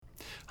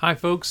Hi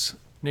folks,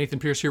 Nathan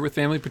Pierce here with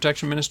Family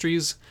Protection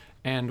Ministries,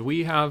 and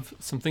we have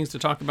some things to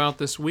talk about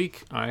this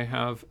week. I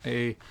have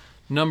a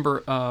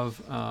number of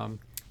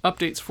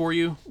updates for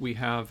you. We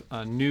have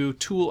a new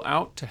tool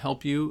out to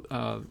help you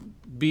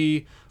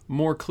be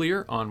more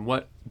clear on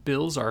what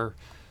bills are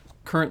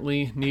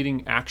currently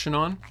needing action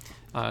on,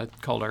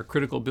 called our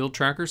Critical Bill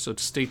Tracker, so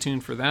stay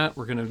tuned for that.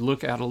 We're going to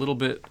look at a little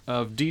bit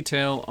of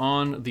detail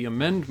on the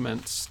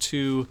amendments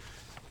to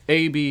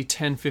AB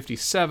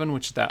 1057,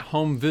 which is that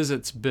home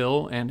visits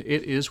bill, and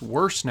it is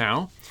worse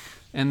now.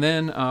 And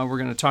then we're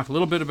going to talk a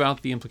little bit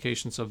about the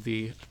implications of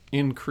the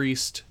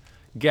increased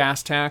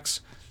gas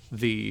tax,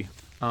 the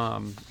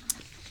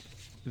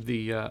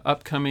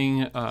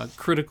upcoming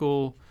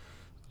critical,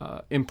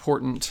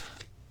 important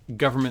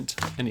government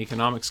and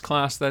economics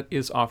class that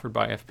is offered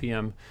by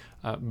FPM,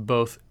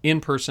 both in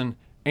person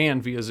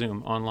and via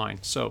Zoom online.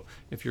 So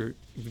if you've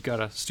got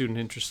a student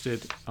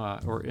interested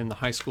or in the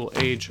high school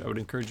age, I would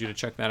encourage you to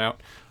check that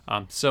out.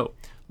 So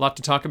a lot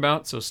to talk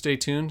about, so stay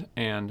tuned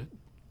and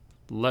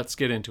let's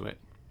get into it.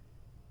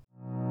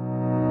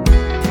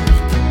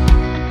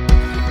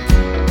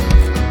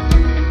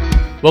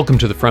 Welcome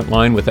to the Front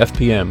Line with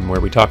FPM, where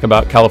we talk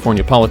about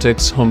California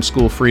politics,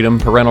 homeschool freedom,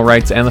 parental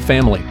rights, and the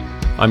family.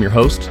 I'm your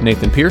host,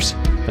 Nathan Pierce,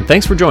 and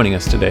thanks for joining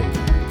us today.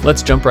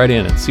 Let's jump right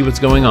in and see what's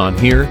going on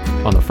here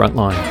on the Front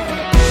Line.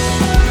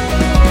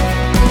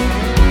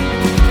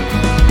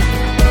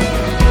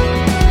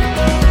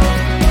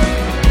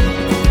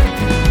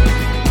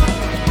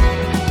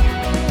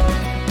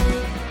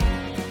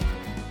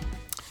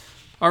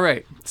 All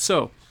right,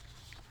 so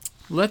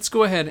let's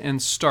go ahead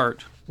and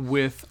start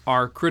with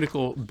our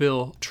Critical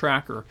Bill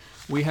Tracker.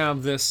 We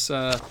have this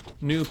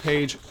new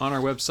page on our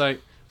website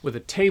with a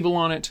table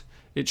on it.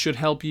 It should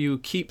help you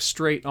keep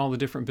straight all the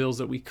different bills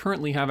that we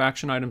currently have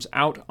action items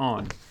out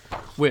on,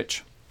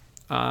 which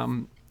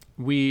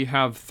we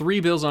have 3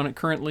 bills on it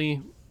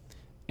currently,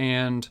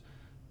 and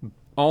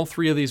all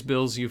 3 of these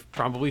bills you've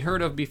probably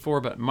heard of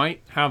before, but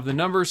might have the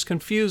numbers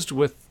confused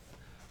with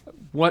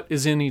what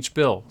is in each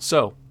bill.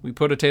 So we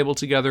put a table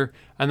together,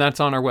 and that's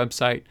on our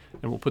website,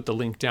 and we'll put the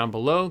link down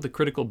below, the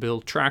Critical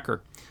Bill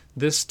Tracker.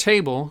 This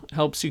table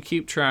helps you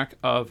keep track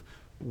of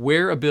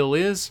where a bill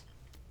is,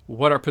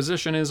 what our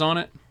position is on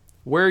it,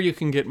 where you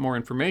can get more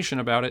information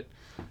about it,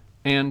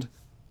 and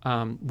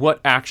what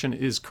action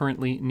is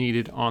currently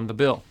needed on the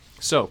bill.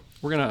 So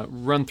we're going to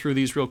run through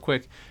these real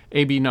quick.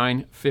 AB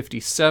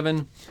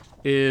 957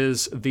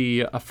 is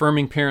the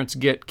Affirming Parents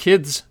Get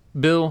Kids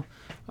bill.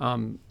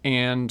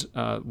 And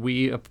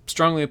we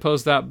strongly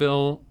oppose that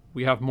bill.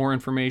 We have more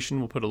information.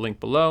 We'll put a link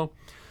below.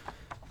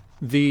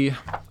 The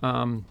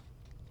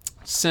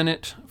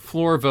Senate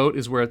floor vote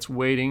is where it's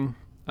waiting.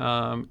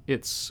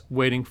 It's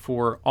waiting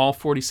for all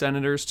 40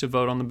 senators to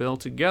vote on the bill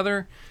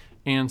together.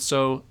 And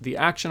so the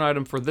action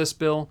item for this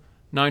bill,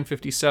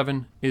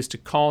 957, is to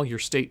call your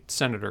state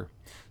senator.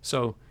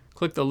 So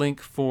click the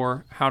link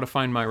for how to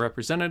find my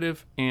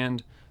representative,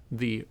 and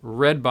the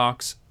red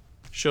box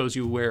shows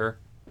you who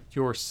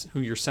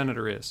your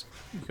senator is.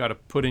 You've got to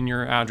put in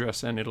your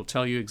address and it'll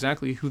tell you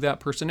exactly who that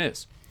person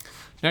is.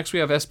 Next we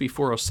have SB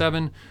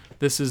 407.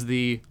 This is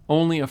the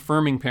Only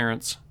Affirming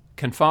Parents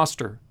Can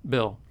Foster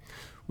bill.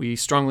 We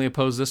strongly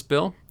oppose this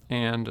bill,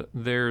 and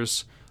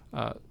there's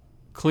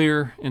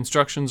clear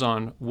instructions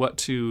on what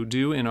to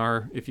do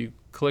if you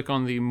click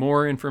on the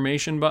more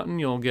information button,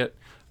 you'll get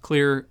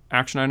clear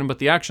action item, but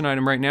the action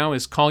item right now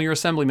is call your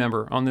assembly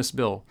member on this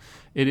bill.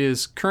 It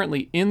is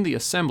currently in the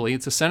Assembly.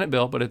 It's a Senate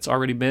bill, but it's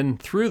already been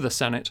through the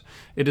Senate.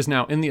 It is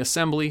now in the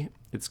Assembly.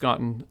 It's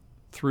gotten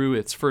through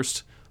its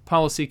first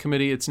policy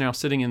committee. It's now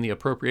sitting in the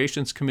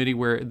Appropriations Committee,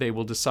 where they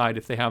will decide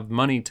if they have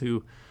money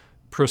to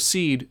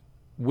proceed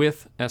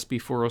with SB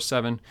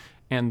 407.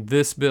 And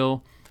this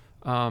bill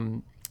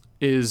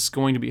is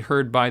going to be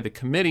heard by the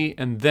committee,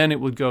 and then it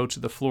would go to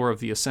the floor of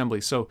the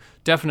Assembly. So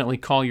definitely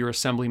call your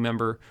assembly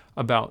member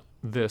about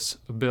this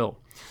bill.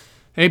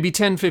 AB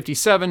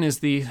 1057 is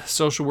the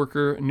Social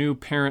Worker New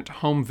Parent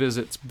Home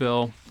Visits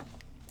bill.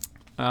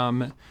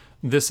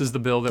 This is the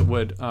bill that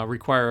would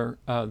require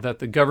that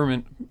the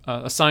government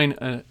assign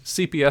a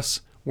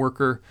CPS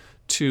worker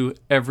to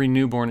every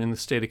newborn in the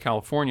state of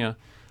California.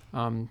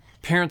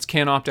 Parents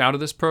can opt out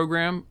of this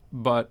program,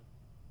 but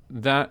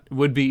that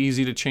would be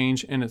easy to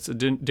change, and it's a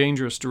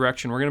dangerous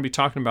direction. We're going to be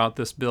talking about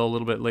this bill a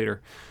little bit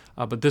later.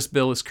 But this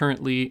bill is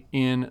currently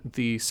in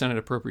the Senate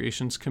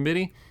Appropriations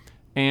Committee,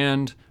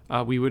 and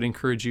we would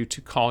encourage you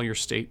to call your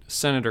state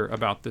senator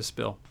about this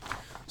bill.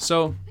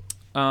 So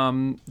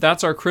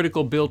that's our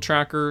Critical Bill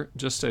Tracker.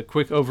 Just a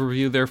quick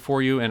overview there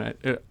for you,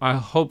 and I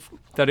hope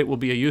that it will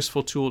be a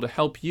useful tool to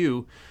help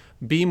you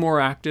be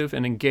more active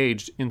and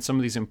engaged in some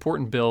of these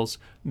important bills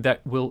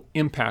that will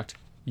impact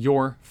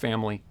your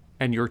family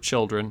and your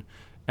children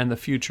and the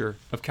future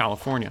of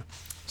California.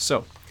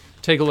 So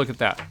take a look at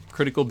that,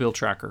 Critical Bill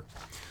Tracker.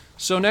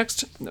 So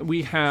next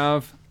we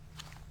have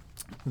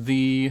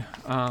the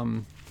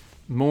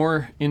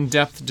more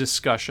in-depth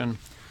discussion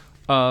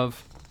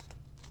of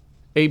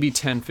AB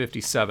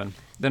 1057.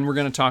 Then we're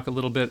going to talk a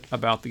little bit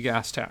about the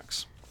gas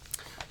tax.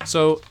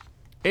 So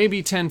AB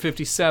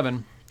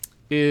 1057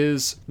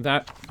 is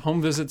that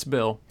home visits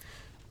bill,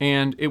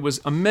 and it was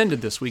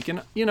amended this week.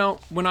 And,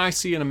 when I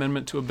see an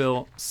amendment to a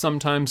bill,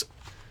 sometimes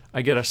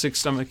I get a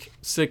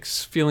sick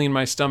feeling in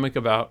my stomach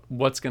about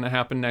what's going to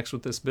happen next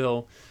with this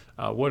bill.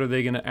 What are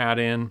they going to add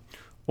in?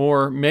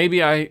 Or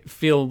maybe I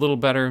feel a little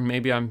better, and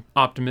maybe I'm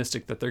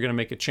optimistic that they're going to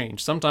make a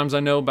change. Sometimes I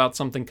know about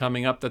something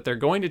coming up that they're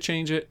going to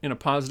change it in a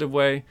positive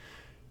way.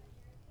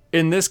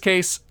 In this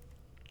case,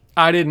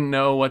 I didn't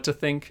know what to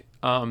think.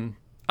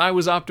 I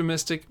was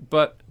optimistic,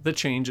 but the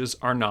changes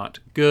are not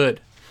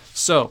good.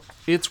 So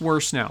it's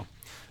worse now.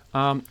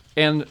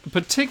 And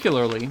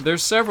particularly,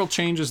 there's several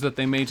changes that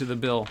they made to the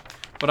bill,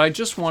 but I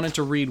just wanted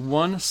to read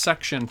one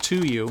section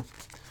to you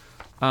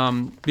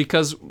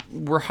because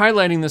we're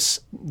highlighting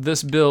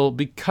this bill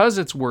because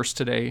it's worse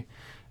today,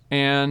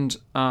 and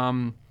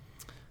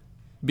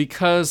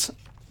because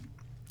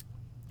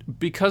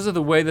of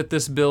the way that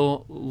this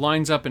bill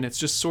lines up, and it's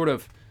just sort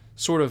of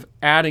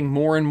adding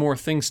more and more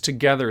things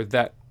together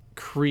that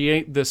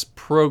create this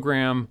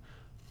program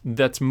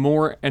that's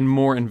more and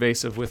more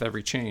invasive with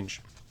every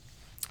change.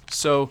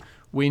 So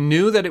we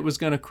knew that it was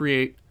going to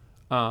create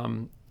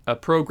a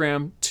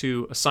program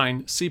to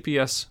assign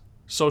CPS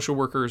social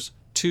workers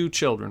to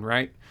children,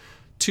 right?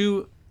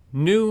 To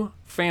new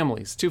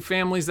families, to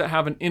families that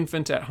have an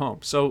infant at home.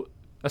 So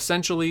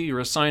essentially, you're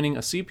assigning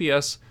a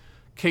CPS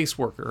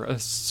caseworker, a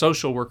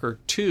social worker,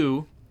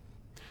 to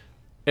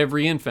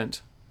every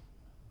infant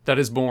that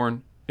is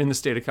born in the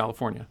state of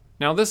California.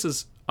 Now, this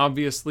is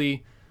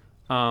obviously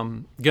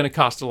going to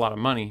cost a lot of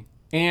money,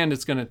 and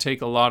it's going to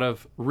take a lot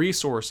of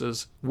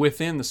resources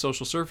within the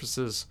social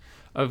services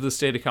of the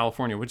state of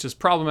California, which is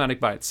problematic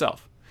by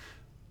itself.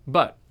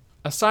 But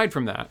aside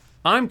from that,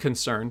 I'm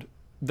concerned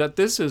that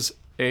this is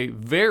a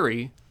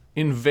very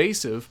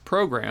invasive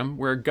program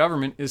where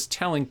government is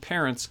telling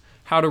parents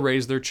how to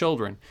raise their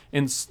children,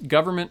 and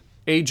government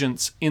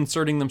agents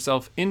inserting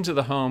themselves into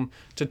the home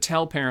to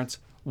tell parents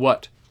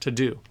what to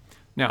do.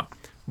 Now,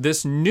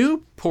 this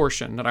new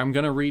portion that I'm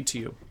going to read to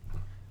you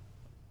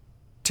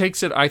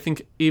takes it, I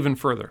think, even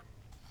further.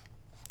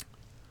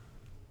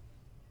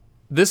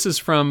 This is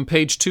from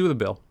page 2 of the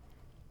bill,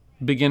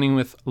 beginning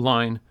with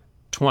line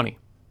 20.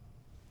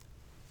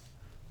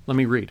 Let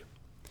me read.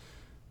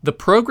 The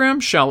program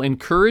shall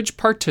encourage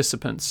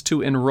participants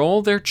to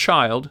enroll their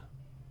child.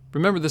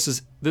 Remember, this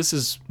is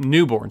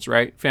newborns,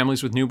 right?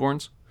 Families with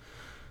newborns.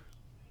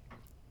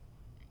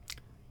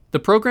 The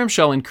program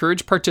shall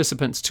encourage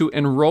participants to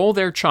enroll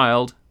their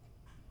child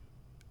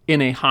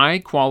in a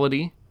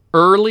high-quality,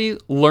 early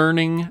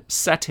learning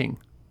setting,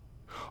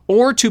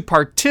 or to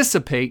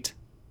participate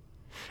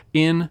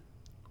in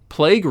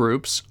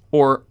playgroups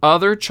or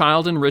other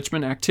child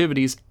enrichment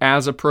activities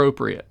as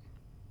appropriate.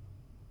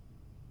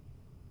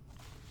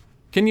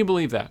 Can you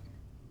believe that?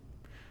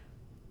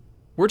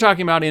 We're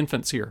talking about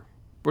infants here.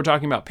 We're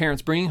talking about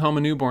parents bringing home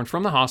a newborn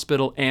from the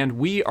hospital, and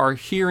we are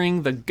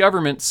hearing the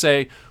government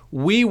say,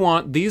 we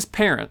want these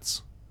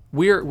parents,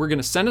 we're going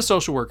to send a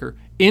social worker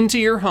into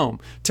your home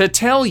to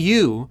tell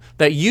you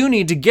that you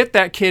need to get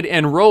that kid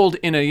enrolled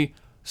in a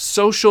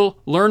social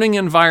learning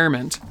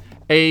environment,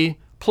 a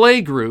play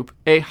group,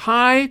 a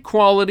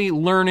high-quality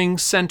learning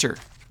center.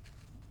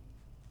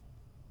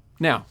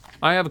 Now,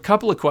 I have a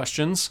couple of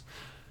questions,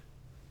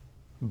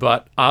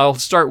 but I'll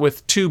start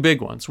with two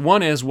big ones.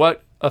 One is,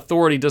 what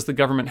authority does the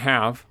government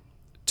have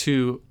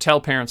to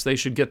tell parents they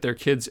should get their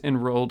kids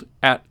enrolled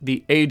at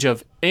the age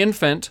of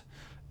infant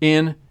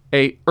in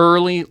a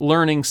early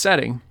learning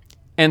setting?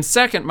 And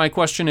second, my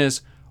question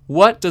is,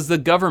 what does the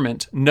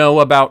government know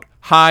about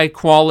high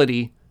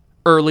quality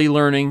early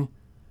learning,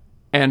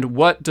 and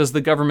what does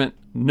the government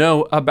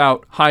know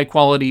about high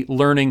quality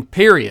learning,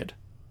 period?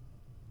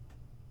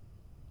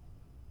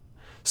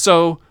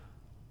 So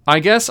I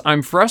guess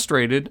I'm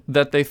frustrated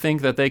that they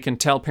think that they can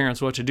tell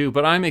parents what to do,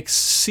 but I'm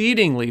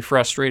exceedingly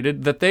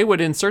frustrated that they would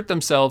insert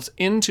themselves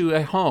into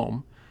a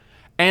home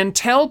and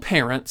tell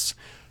parents,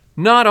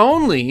 not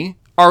only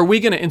are we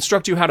going to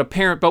instruct you how to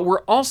parent, but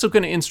we're also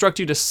going to instruct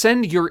you to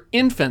send your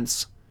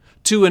infants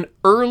to an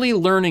early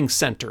learning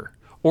center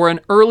or an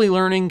early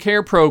learning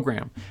care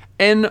program.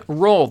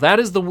 Enroll. That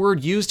is the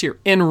word used here.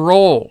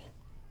 Enroll.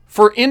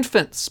 For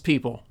infants,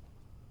 people.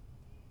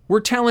 We're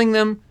telling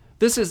them,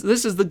 this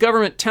is the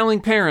government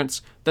telling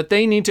parents that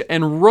they need to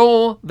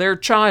enroll their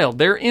child,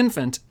 their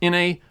infant,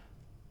 in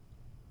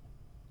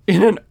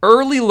an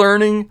early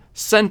learning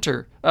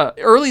center,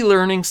 early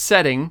learning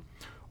setting,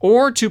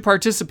 or to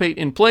participate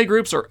in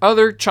playgroups or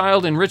other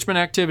child enrichment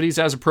activities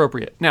as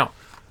appropriate. Now,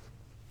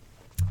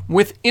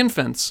 with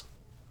infants,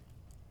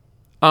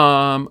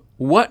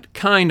 what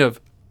kind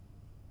of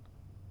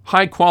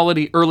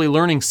high-quality early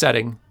learning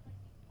setting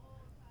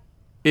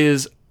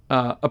is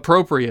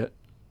appropriate?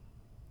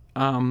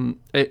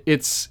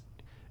 It's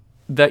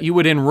that you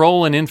would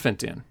enroll an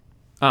infant in.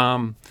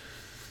 I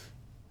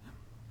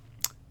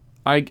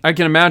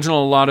can imagine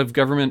a lot of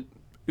government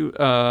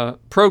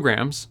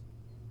programs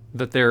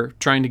that they're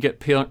trying to get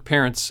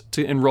parents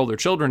to enroll their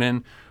children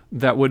in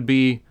that would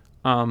be,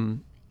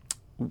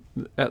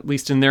 at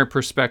least in their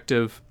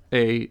perspective,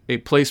 a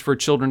place for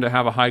children to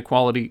have a high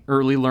quality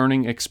early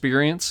learning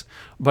experience,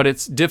 but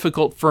it's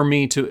difficult for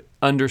me to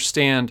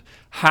understand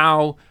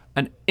how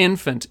an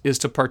infant is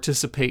to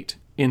participate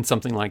in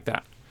something like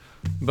that.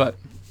 But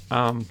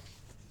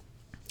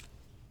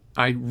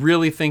I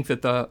really think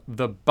that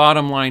the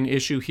bottom line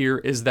issue here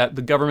is that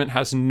the government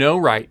has no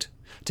right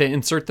to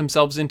insert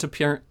themselves into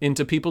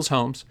people's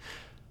homes,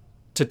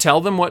 to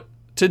tell them what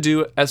to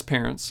do as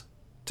parents,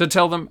 to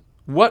tell them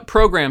what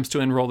programs to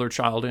enroll their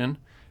child in,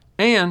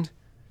 and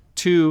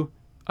to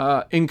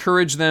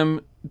encourage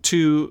them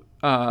to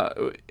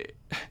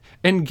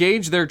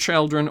engage their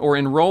children or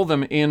enroll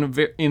them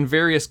in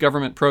various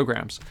government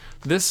programs.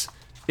 This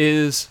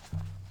is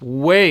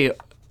way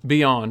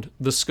beyond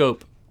the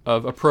scope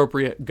of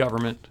appropriate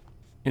government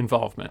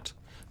involvement.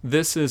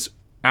 This is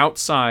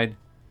outside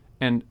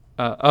and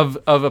of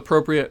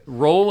appropriate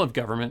role of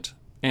government,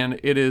 and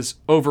it is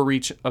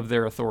overreach of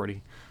their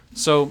authority.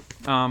 So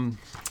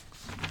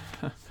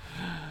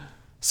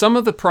some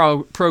of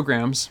the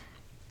programs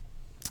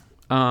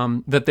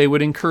that they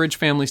would encourage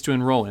families to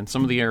enroll in,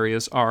 some of the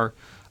areas are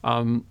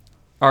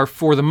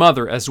for the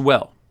mother as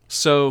well.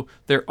 So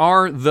there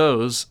are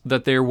those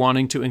that they're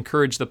wanting to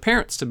encourage the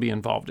parents to be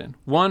involved in.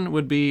 One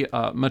would be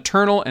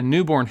maternal and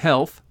newborn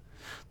health.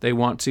 They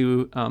want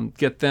to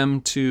get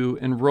them to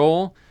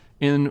enroll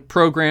in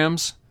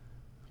programs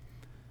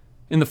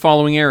in the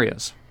following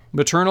areas: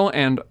 maternal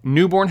and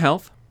newborn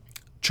health,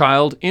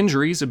 child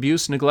injuries,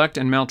 abuse, neglect,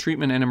 and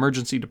maltreatment and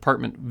emergency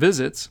department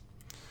visits,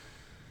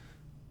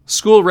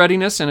 school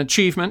readiness and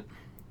achievement,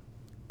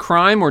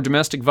 crime or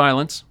domestic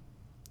violence,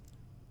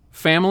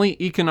 family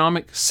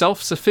economic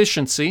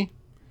self-sufficiency,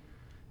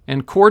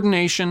 and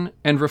coordination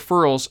and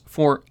referrals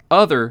for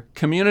other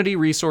community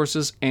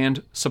resources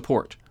and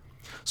support.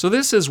 So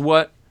this is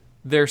what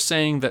they're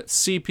saying that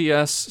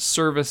CPS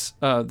service,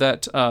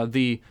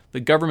 the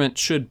government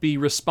should be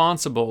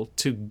responsible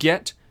to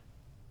get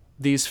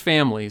these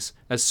families,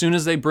 as soon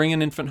as they bring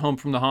an infant home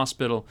from the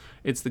hospital,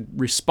 it's the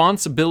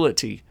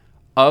responsibility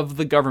of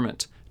the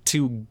government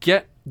to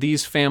get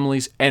these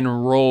families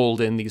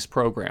enrolled in these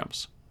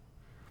programs.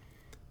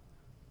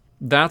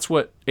 That's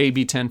what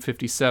AB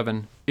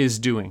 1057 is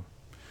doing.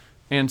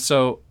 And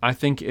so I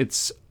think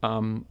it's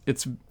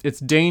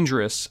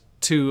dangerous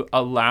to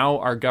allow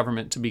our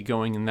government to be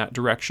going in that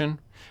direction.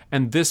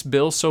 And this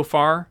bill so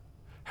far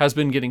has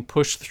been getting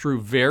pushed through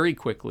very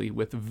quickly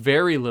with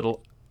very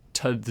little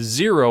to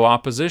zero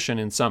opposition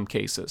in some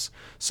cases.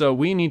 So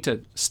we need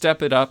to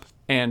step it up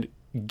and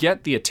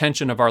get the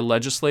attention of our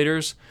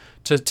legislators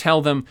to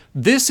tell them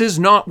this is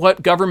not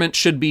what government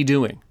should be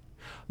doing.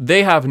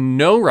 They have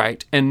no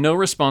right and no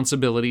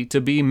responsibility to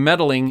be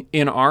meddling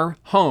in our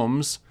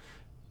homes.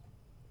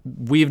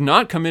 We've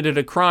not committed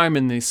a crime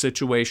in these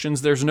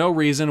situations. There's no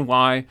reason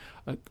why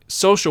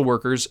social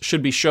workers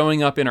should be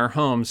showing up in our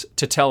homes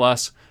to tell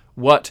us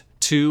what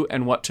to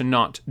and what to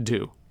not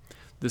do.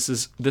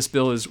 This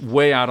bill is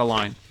way out of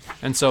line.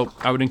 And so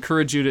I would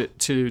encourage you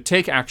to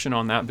take action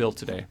on that bill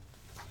today.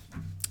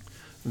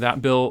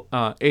 That bill,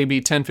 AB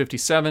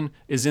 1057,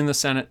 is in the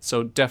Senate,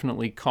 so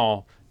definitely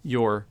call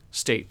your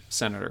state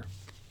senator.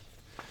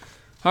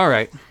 All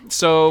right,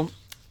 so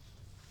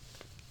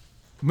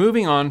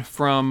moving on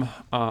from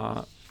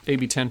AB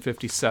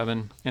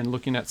 1057 and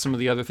looking at some of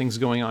the other things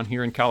going on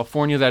here in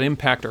California that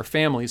impact our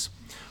families,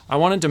 I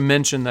wanted to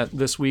mention that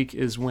this week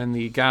is when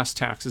the gas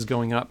tax is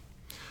going up,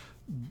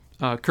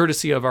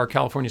 courtesy of our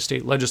California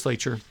state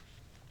legislature.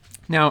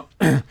 Now,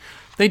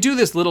 they do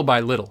this little by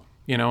little,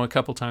 a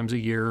couple times a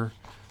year,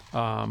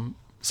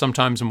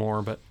 sometimes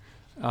more, but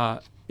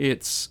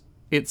it's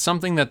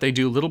something that they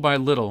do little by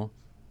little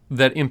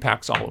that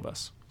impacts all of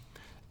us.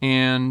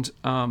 And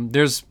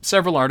there's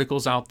several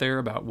articles out there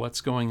about what's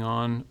going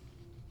on.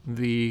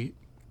 The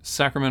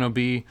Sacramento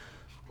Bee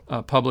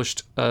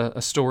published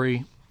a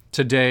story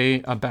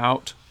today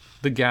about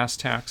the gas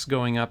tax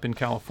going up in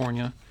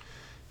California.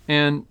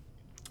 And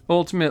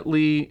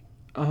ultimately,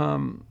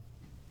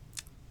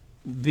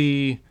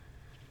 the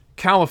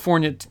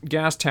California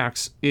gas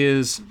tax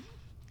is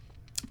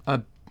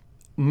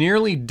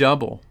nearly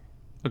double,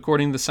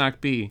 according to the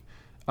SAC-B.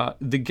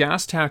 The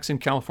gas tax in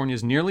California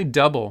is nearly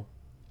double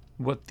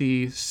what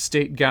the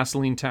state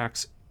gasoline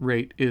tax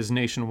rate is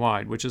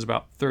nationwide, which is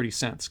about 30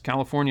 cents.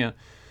 California,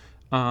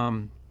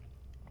 the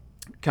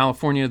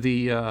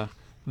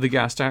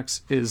gas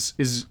tax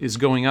is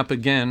going up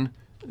again.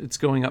 It's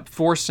going up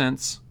 4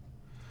 cents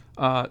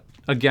a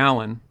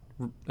gallon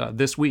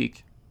this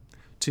week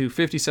to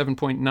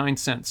 57.9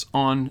 cents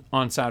on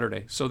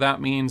Saturday. So that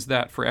means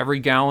that for every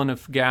gallon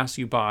of gas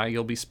you buy,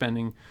 you'll be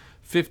spending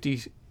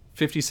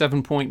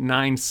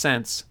 57.9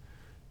 cents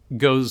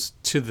goes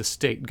to the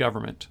state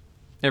government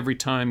every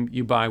time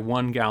you buy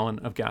 1 gallon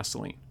of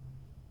gasoline.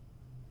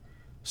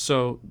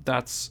 So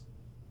that's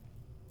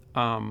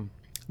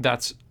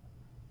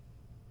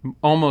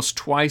almost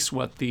twice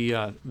what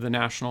the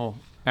national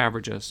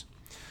average is.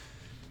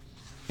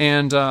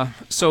 And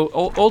so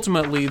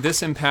ultimately,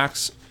 this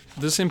impacts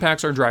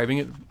our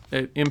driving.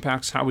 It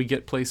impacts how we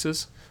get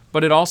places.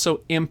 but it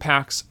also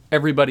impacts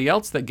everybody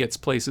else that gets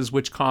places,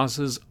 which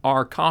causes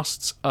our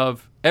costs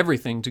of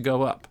everything to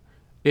go up.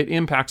 It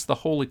impacts the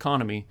whole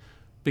economy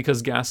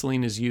because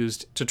gasoline is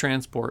used to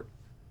transport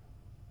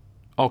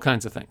all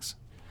kinds of things.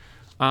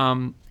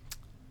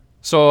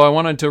 So I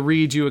wanted to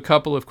read you a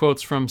couple of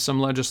quotes from some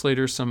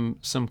legislators,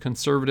 some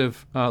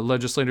conservative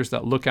legislators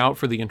that look out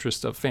for the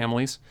interests of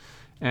families,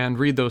 and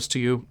read those to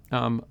you.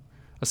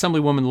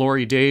 Assemblywoman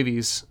Lori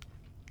Davies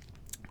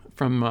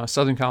from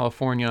Southern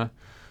California,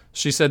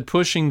 she said,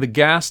 pushing the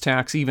gas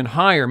tax even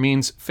higher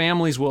means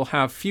families will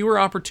have fewer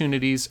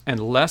opportunities and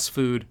less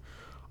food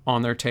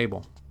on their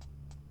table.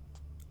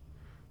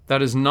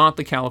 That is not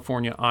the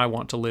California I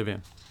want to live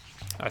in.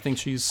 I think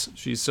she's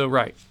so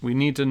right. We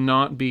need to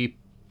not be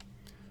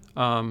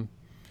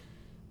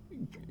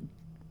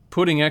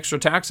putting extra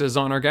taxes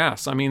on our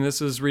gas. I mean,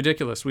 this is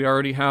ridiculous. We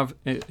already have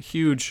a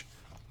huge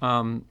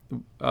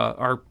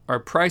our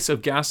price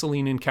of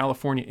gasoline in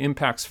California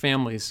impacts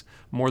families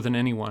more than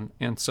anyone,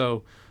 and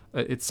so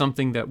it's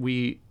something that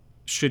we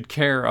should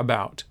care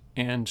about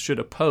and should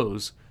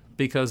oppose,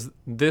 because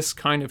this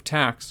kind of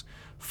tax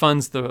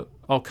funds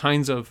all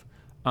kinds of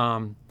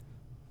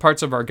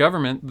parts of our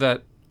government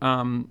that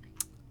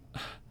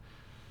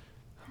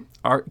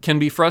can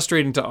be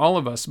frustrating to all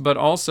of us, but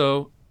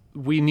also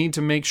we need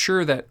to make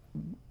sure that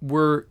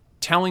we're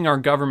telling our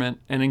government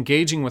and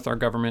engaging with our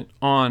government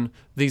on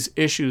these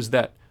issues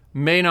that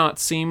may not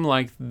seem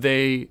like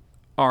they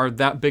are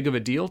that big of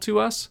a deal to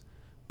us,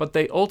 but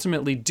they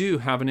ultimately do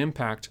have an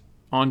impact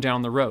on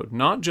down the road,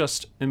 not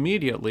just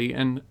immediately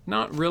and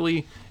not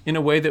really in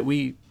a way that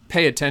we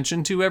pay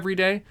attention to every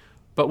day,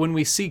 but when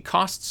we see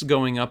costs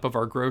going up of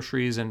our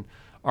groceries and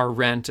our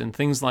rent and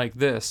things like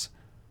this,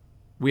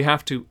 we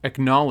have to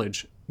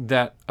acknowledge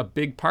that a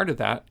big part of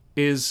that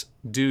is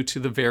due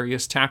to the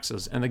various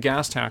taxes, and the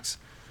gas tax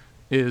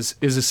is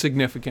a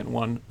significant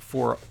one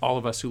for all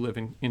of us who live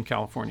in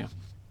California.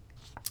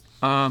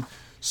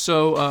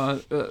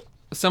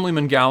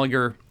 Assemblyman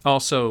Gallagher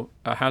also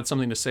had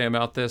something to say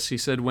about this. He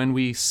said, when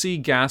we see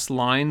gas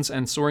lines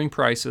and soaring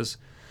prices,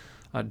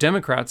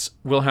 Democrats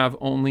will have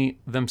only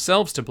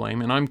themselves to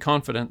blame, and I'm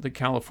confident that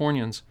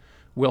Californians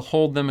will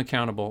hold them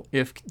accountable.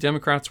 If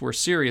Democrats were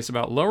serious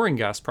about lowering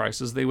gas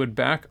prices, they would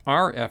back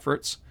our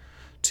efforts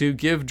to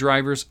give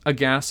drivers a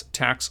gas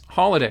tax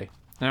holiday.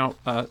 Now,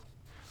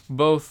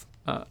 both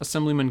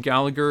Assemblyman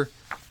Gallagher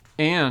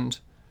and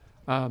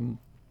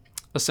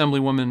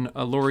Assemblywoman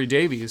Lori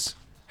Davies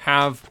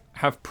have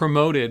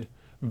promoted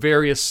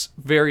various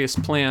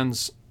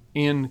plans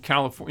in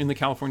the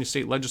California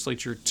State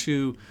Legislature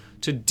to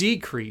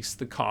decrease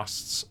the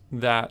costs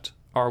that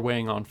are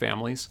weighing on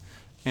families,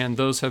 and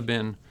those have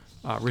been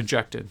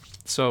rejected.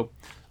 So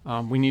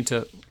we need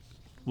to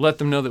let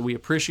them know that we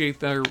appreciate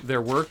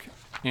their work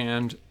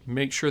and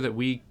make sure that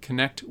we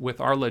connect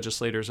with our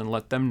legislators and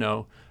let them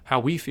know how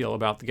we feel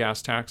about the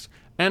gas tax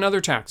and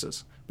other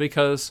taxes,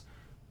 because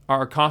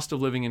our cost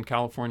of living in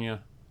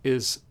California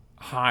is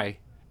high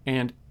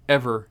and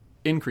ever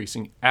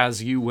increasing,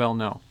 as you well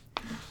know.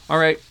 All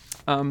right.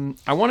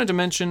 I wanted to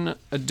mention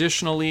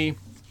additionally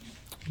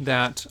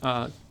that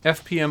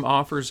FPM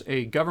offers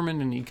a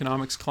government and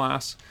economics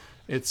class.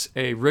 It's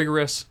a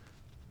rigorous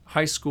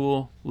high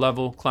school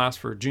level class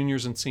for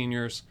juniors and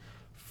seniors.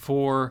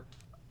 For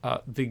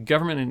the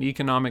government and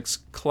economics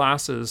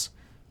classes,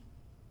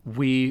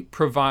 we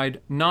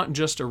provide not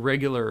just a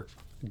regular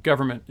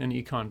government and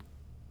econ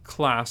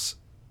class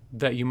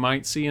that you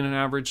might see in an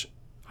average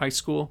high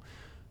school,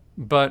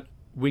 but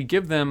we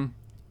give them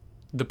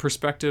the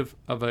perspective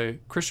of a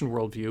Christian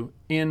worldview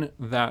in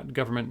that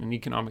government and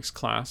economics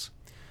class.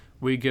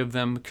 We give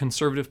them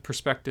conservative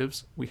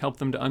perspectives. We help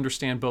them to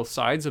understand both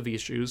sides of the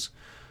issues,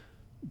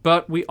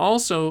 but we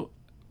also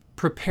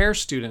prepare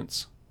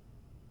students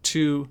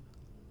to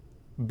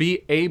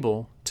be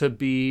able to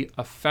be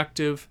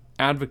effective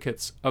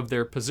advocates of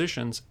their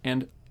positions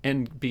and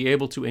be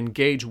able to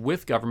engage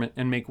with government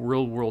and make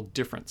real-world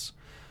difference.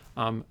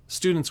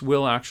 Students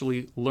will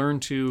actually learn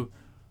to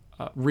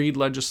read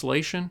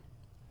legislation,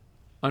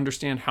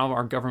 understand how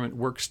our government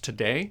works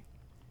today,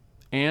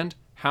 and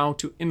how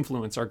to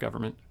influence our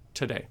government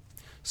today.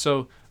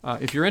 So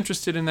if you're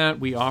interested in that,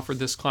 we offer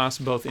this class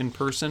both in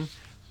person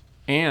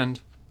and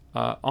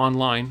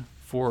online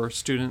for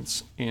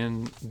students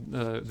in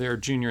their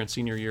junior and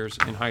senior years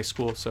in high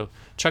school. So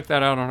check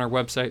that out on our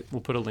website.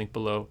 We'll put a link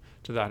below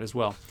to that as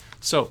well.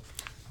 So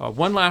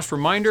one last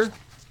reminder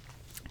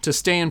to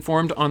stay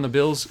informed on the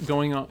bills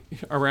going on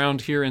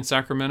around here in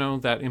Sacramento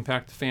that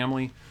impact the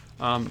family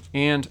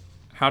and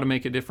how to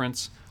make a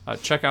difference.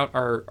 Check out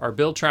our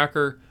bill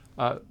tracker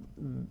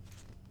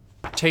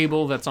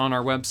table that's on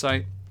our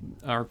website.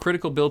 Our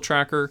critical bill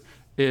tracker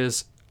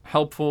is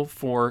helpful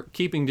for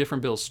keeping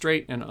different bills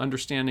straight and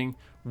understanding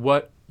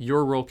what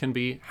your role can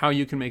be, how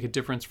you can make a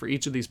difference for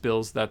each of these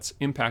bills that's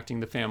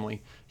impacting the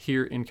family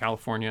here in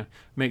California.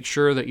 Make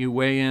sure that you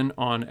weigh in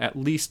on at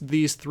least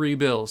these three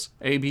bills: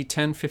 AB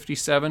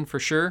 1057 for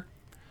sure,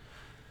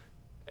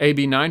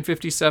 AB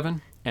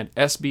 957, and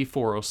SB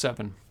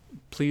 407.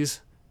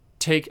 Please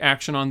take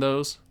action on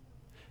those,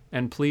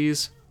 and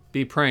please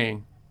be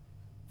praying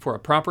for a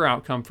proper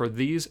outcome for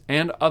these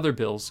and other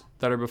bills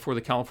that are before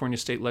the California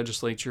State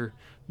Legislature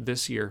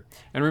this year.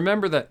 And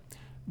remember that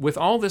with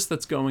all this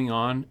that's going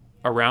on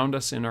around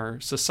us in our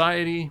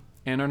society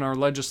and in our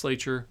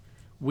legislature,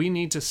 we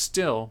need to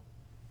still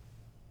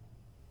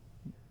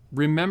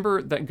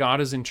remember that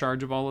God is in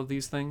charge of all of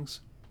these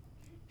things.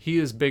 He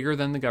is bigger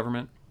than the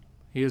government.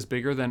 He is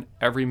bigger than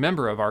every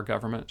member of our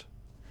government.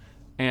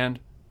 And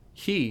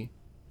He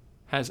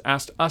has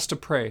asked us to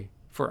pray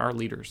for our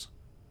leaders.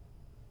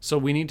 So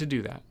we need to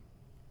do that.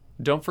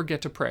 Don't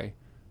forget to pray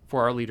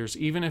for our leaders.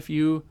 Even if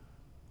you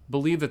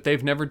believe that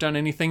they've never done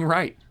anything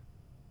right,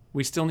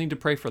 we still need to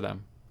pray for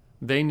them.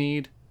 They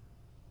need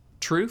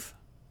truth,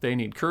 they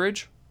need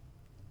courage,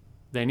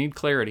 they need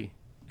clarity,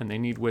 and they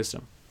need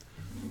wisdom.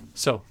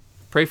 So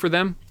pray for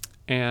them,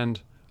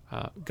 and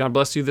God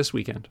bless you this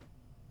weekend.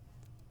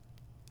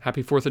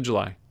 Happy 4th of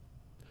July.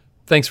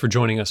 Thanks for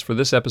joining us for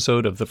this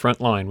episode of The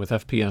Front Line with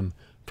FPM.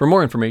 For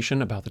more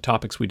information about the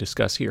topics we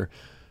discuss here,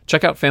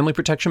 check out Family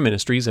Protection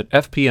Ministries at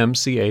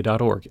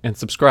fpmca.org and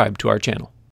subscribe to our channel.